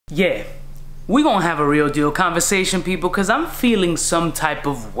Yeah, we gonna have a real deal conversation, people, because I'm feeling some type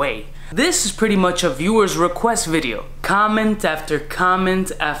of way. This is pretty much a viewer's request video. Comment after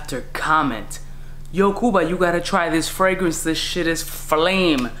comment after comment. Yo, Cuba, you gotta try this fragrance. This shit is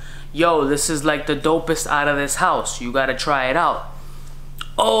flame. Yo, this is like the dopest out of this house. You gotta try it out.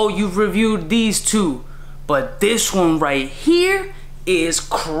 Oh, you've reviewed these two, but this one right here is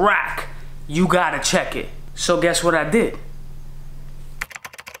crack. You gotta check it. So guess what I did?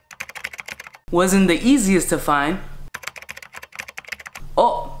 Wasn't the easiest to find.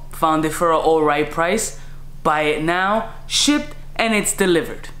 Oh, found it for an alright price. Buy it now, shipped, and it's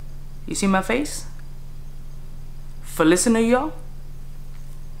delivered. You see my face? For listening, y'all?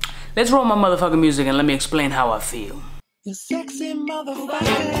 Let's roll my motherfucking music and let me explain how I feel. You sexy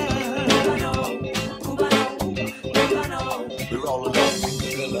motherfucker. Cubaknow. We're all alone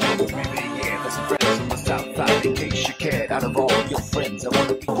in the love. Yeah, there's some friends on the south side. In case you cared, out of all your friends, I want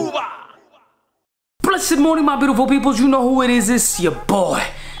to be Cuba. Blessed morning, my beautiful peoples. You know who it is. It's your boy.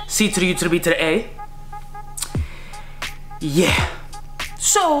 C to the U to the B to the A. Yeah.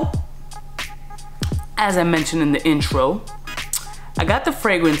 So, as I mentioned in the intro, I got the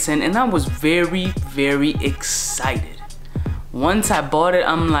fragrance in and I was very, very excited. Once I bought it,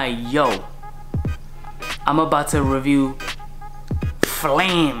 I'm like, yo, I'm about to review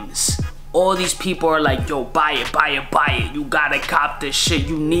flames. All these people are like, yo, buy it, buy it, buy it. You gotta cop this shit.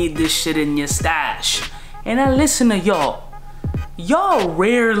 You need this shit in your stash. And I listen to y'all. Y'all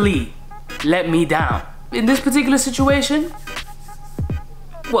rarely let me down. In this particular situation,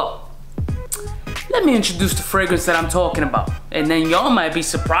 well, let me introduce the fragrance that I'm talking about. And then y'all might be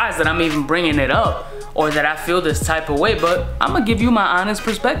surprised that I'm even bringing it up or that I feel this type of way, but I'm gonna give you my honest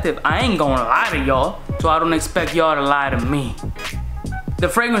perspective. I ain't gonna lie to y'all, so I don't expect y'all to lie to me. The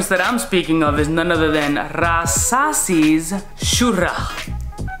fragrance that I'm speaking of is none other than Rasasi's Shura.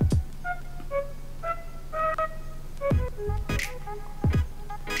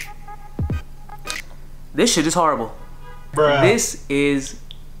 This shit is horrible. Bruh. This is...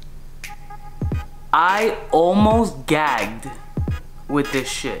 I almost gagged with this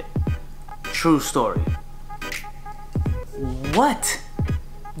shit. True story. What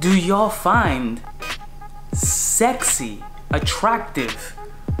do y'all find sexy, attractive,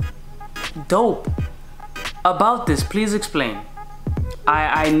 dope about this? Please explain.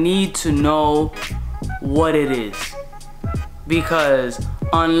 I need to know what it is. Because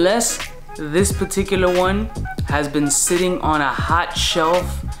unless this particular one has been sitting on a hot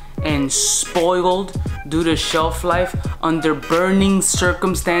shelf and spoiled due to shelf life under burning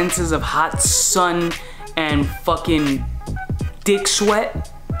circumstances of hot sun and fucking dick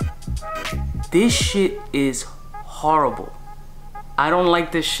sweat, this shit is horrible. I don't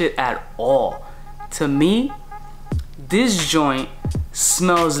like this shit at all. To me, this joint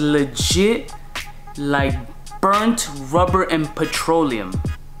smells legit like burnt rubber and petroleum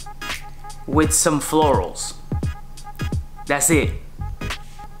with some florals. That's it.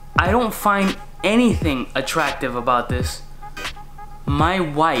 I don't find anything attractive about this. My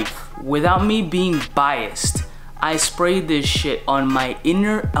wife, without me being biased, I sprayed this shit on my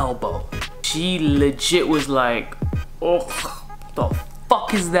inner elbow. She legit was like, oh, the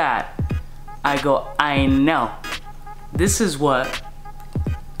fuck is that? I go, I know. This is what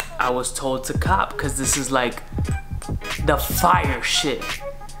I was told to cop, because this is like the fire shit.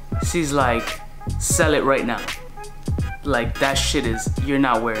 She's like, sell it right now. Like, that shit is, you're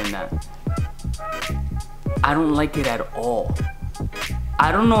not wearing that. I don't like it at all.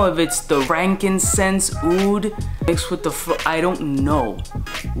 I don't know if it's the frankincense oud mixed with the I don't know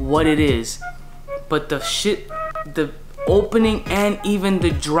what it is. But the shit, the opening and even the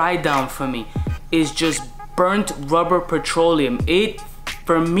dry down for me is just burnt rubber petroleum.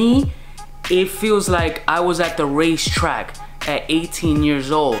 For me, it feels like I was at the racetrack at 18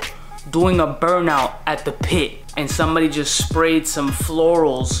 years old doing a burnout at the pit and somebody just sprayed some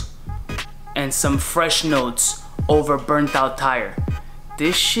florals and some fresh notes over burnt out tire.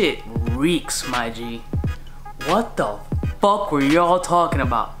 This shit reeks, my G. What the fuck were y'all talking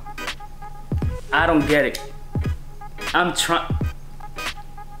about? I don't get it. I'm trying.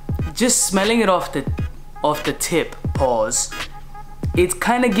 Just smelling it off the tip, pause. It's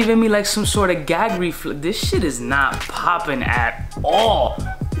kind of giving me like some sort of gag reflex. This shit is not popping at all.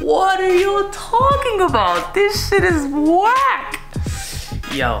 What are you talking about? This shit is whack.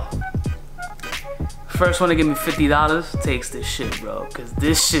 Yo. First one to give me $50 takes this shit, bro. Cause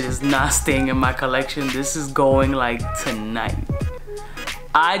this shit is not staying in my collection. This is going like tonight.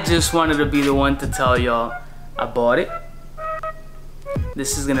 I just wanted to be the one to tell y'all I bought it.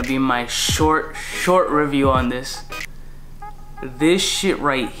 This is gonna be my short review on this. this shit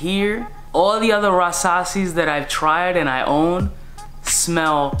right here, all the other Rasasis that I've tried and I own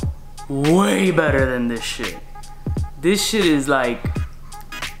smell way better than this shit. This shit is like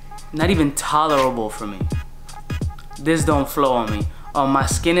not even tolerable for me. This don't flow on me. On my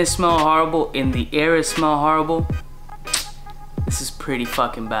skin it smell horrible, in the air it smell horrible. This is pretty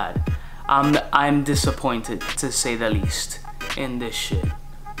fucking bad. I'm disappointed, to say the least, in this shit.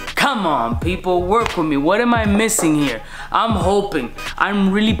 Come on, people, work with me. What am I missing here?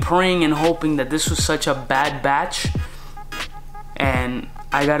 I'm really praying and hoping that this was such a bad batch and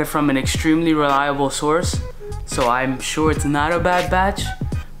I got it from an extremely reliable source, so I'm sure it's not a bad batch,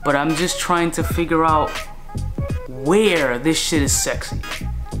 but I'm just trying to figure out where this shit is sexy.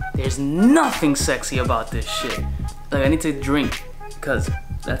 There's nothing sexy about this shit. Like, I need to drink, because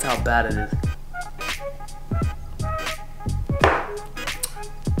that's how bad it is.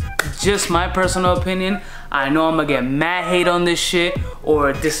 Just my personal opinion. I know I'm gonna get mad hate on this shit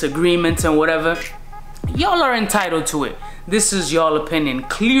or disagreements and whatever. Y'all are entitled to it. This is y'all opinion.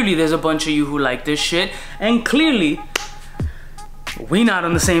 Clearly there's a bunch of you who like this shit, and clearly we not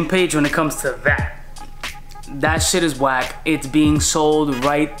on the same page when it comes to that. That shit is whack. It's being sold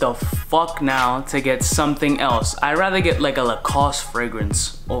right the fuck now to get something else. I'd rather get like a Lacoste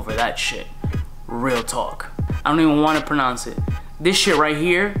fragrance over that shit. Real talk. I don't even want to pronounce it. This shit right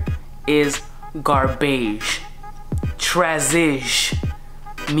here is garbage. Trasige.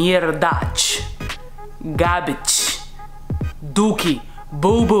 Mierdach. Garbage. Dookie.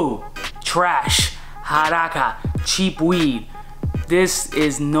 Boo-boo. Trash. Haraka. Cheap weed. This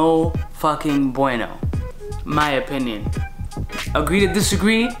is no fucking bueno. My opinion. Agree to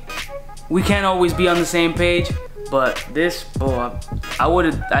disagree. We can't always be on the same page, but this, oh,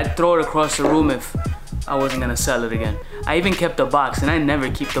 I'd throw it across the room if I wasn't gonna sell it again. I even kept the box, and I never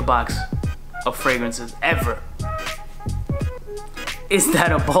keep the box of fragrances ever. Is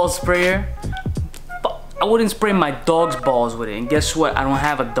that a ball sprayer? I wouldn't spray my dog's balls with it, and guess what? I don't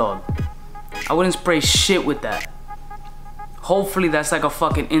have a dog. I wouldn't spray shit with that. Hopefully that's like a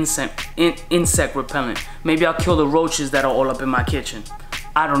fucking insect repellent. Maybe I'll kill the roaches that are all up in my kitchen.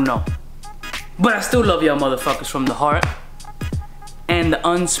 I don't know. But I still love y'all motherfuckers from the heart. And the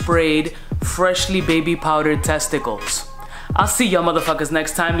unsprayed, freshly baby powdered testicles. I'll see y'all motherfuckers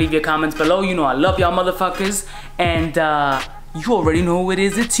next time. Leave your comments below. You know I love y'all motherfuckers. And you already know who it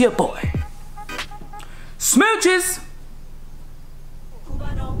is. It's your boy. Smooches!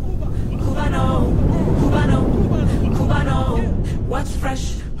 What's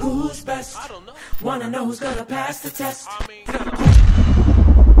fresh? Who's best? I don't know. Wanna know who's gonna pass the test?